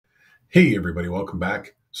Hey everybody, welcome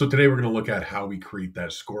back. So today we're going to look at how we create that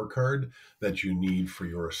scorecard that you need for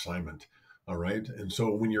your assignment. All right. And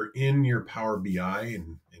so when you're in your Power BI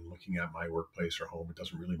and looking at My Workplace or Home, it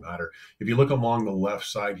doesn't really matter. If you look along the left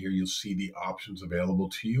side here, you'll see the options available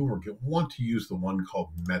to you. We're going to want to use the one called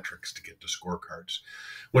metrics to get to scorecards.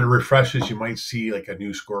 When it refreshes, you might see like a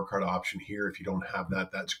new scorecard option here. If you don't have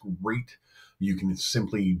that, that's great. You can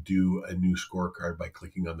simply do a new scorecard by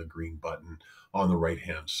clicking on the green button on the right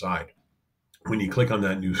hand side. When you click on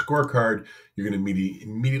that new scorecard, you're going to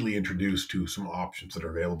immediately introduced to some options that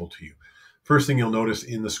are available to you. First thing you'll notice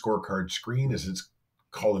in the scorecard screen is it's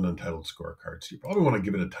called an untitled scorecard. So you probably want to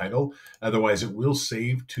give it a title. Otherwise, it will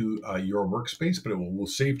save to your workspace, but it will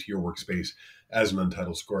save to your workspace as an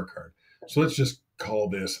untitled scorecard. So let's just call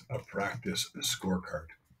this a practice scorecard.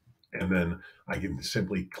 And then I can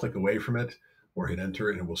simply click away from it or hit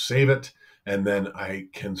enter and it will save it. And then I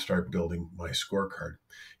can start building my scorecard.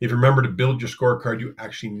 If you remember to build your scorecard, you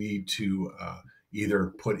actually need to either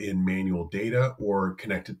put in manual data or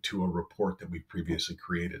connect it to a report that we previously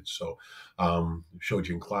created. So showed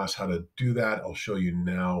you in class how to do that. I'll show you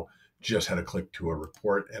now just how to click to a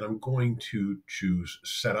report. And I'm going to choose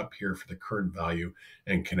setup here for the current value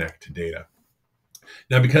and connect to data.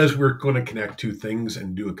 Now, because we're going to connect two things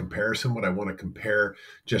and do a comparison, what I want to compare,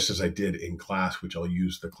 just as I did in class, which I'll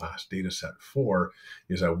use the class data set for,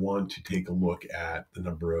 is I want to take a look at the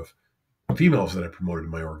number of females that I promoted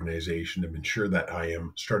in my organization and ensure that I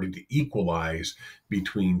am starting to equalize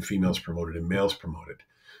between females promoted and males promoted.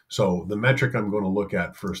 So the metric I'm going to look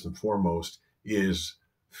at first and foremost is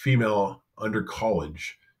female under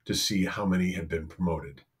college to see how many have been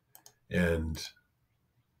promoted. And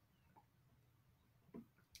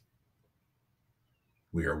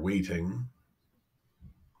we are waiting.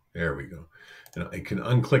 There we go. And I can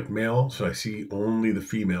unclick male, so I see only the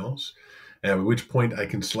females, at which point I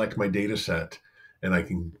can select my data set and I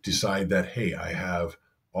can decide that, hey, I have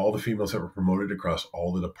all the females that were promoted across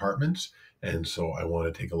all the departments. And so I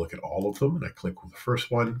want to take a look at all of them. And I click with the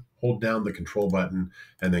first one, hold down the control button,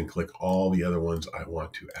 and then click all the other ones I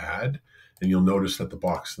want to add. And you'll notice that the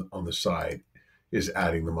box on the side is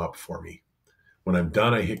adding them up for me. When I'm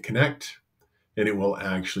done, I hit connect, and it will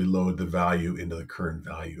actually load the value into the current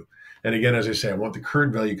value. And again, as I say, I want the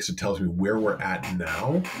current value because it tells me where we're at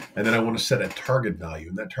now. And then I want to set a target value.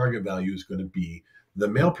 And that target value is going to be the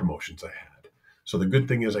male promotions I had. So the good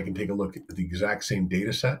thing is I can take a look at the exact same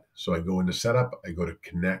data set. So I go into setup, I go to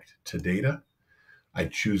connect to data. I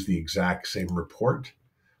choose the exact same report.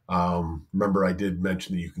 Remember, I did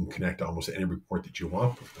mention that you can connect almost any report that you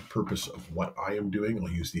want. But for the purpose of what I am doing, I'll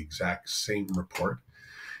use the exact same report.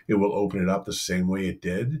 It will open it up the same way it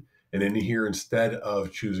did. And in here, instead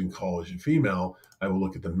of choosing college and female, I will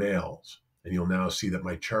look at the males. And you'll now see that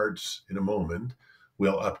my charts in a moment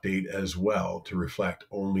will update as well to reflect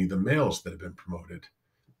only the males that have been promoted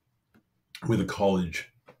with a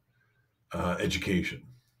college education.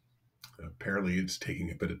 Apparently, it's taking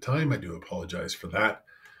a bit of time. I do apologize for that.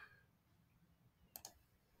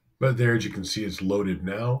 But there, as you can see, it's loaded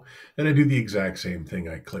now. And I do the exact same thing.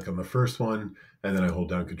 I click on the first one, and then I hold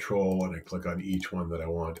down control, and I click on each one that I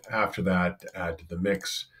want after that to add to the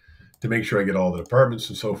mix. To make sure I get all the departments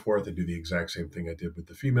and so forth, I do the exact same thing I did with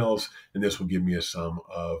the females, and this will give me a sum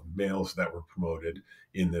of males that were promoted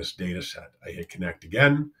in this data set. I hit connect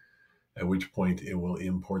again, at which point it will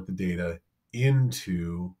import the data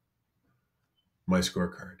into my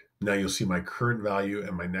scorecard. Now you'll see my current value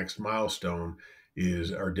and my next milestone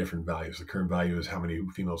are different values. The current value is how many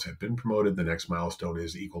females have been promoted. The next milestone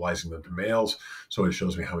is equalizing them to males. So it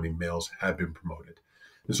shows me how many males have been promoted.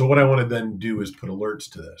 And so what I want to then do is put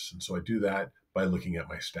alerts to this. And so I do that by looking at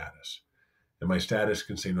my status. And my status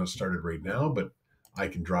can say not started right now, but I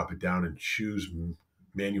can drop it down and choose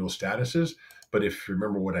manual statuses. But if you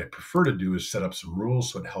remember, what I prefer to do is set up some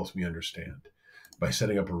rules so it helps me understand. By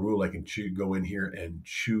setting up a rule, I can go in here and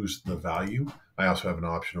choose the value. I also have an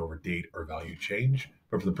option over date or value change.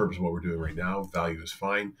 But for the purpose of what we're doing right now, value is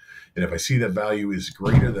fine. And if I see that value is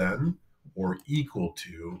greater than or equal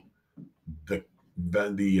to the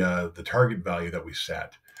target value that we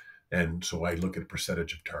set, and so I look at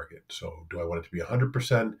percentage of target. So do I want it to be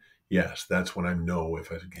 100%? Yes, that's when I know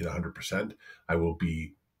if I hit 100%, I will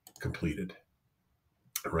be completed,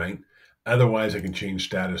 right? Otherwise, I can change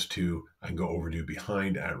status to, I can go overdue,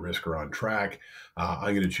 behind, at risk, or on track.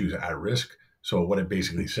 I'm going to choose at risk. So what it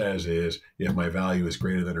basically says is if my value is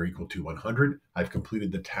greater than or equal to 100, I've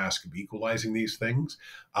completed the task of equalizing these things.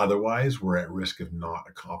 Otherwise, we're at risk of not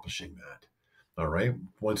accomplishing that. All right.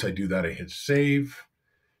 Once I do that, I hit save,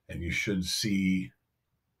 and you should see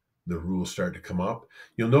the rules start to come up.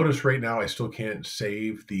 You'll notice right now I still can't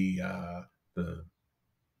save the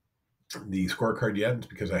scorecard yet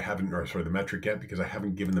because I haven't, or sorry, the metric yet because I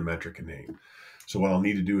haven't given the metric a name. So what I'll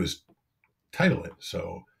need to do is title it.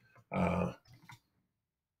 So call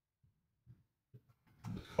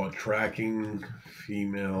it tracking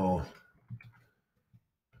female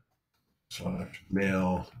 /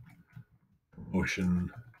 male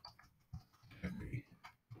promotion.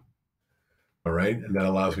 All right. And that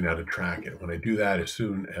allows me now to track it. When I do that as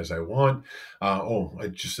soon as I want.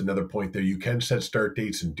 Just another point there. You can set start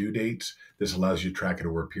dates and due dates. This allows you to track it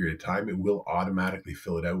over a period of time. It will automatically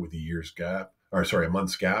fill it out with a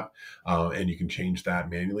month's gap. And you can change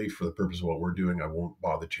that manually for the purpose of what we're doing. I won't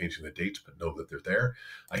bother changing the dates, but know that they're there.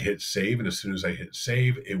 I hit save. And as soon as I hit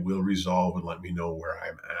save, it will resolve and let me know where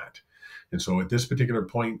I'm at. And so at this particular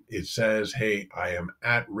point, it says, hey, I am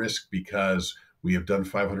at risk because we have done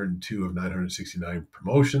 502 of 969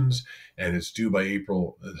 promotions, and it's due by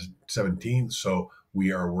April 17th. So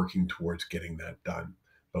we are working towards getting that done,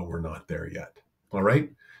 but we're not there yet. All right.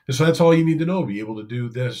 And so that's all you need to know. Be able to do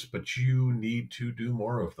this, but you need to do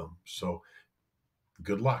more of them. So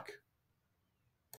good luck.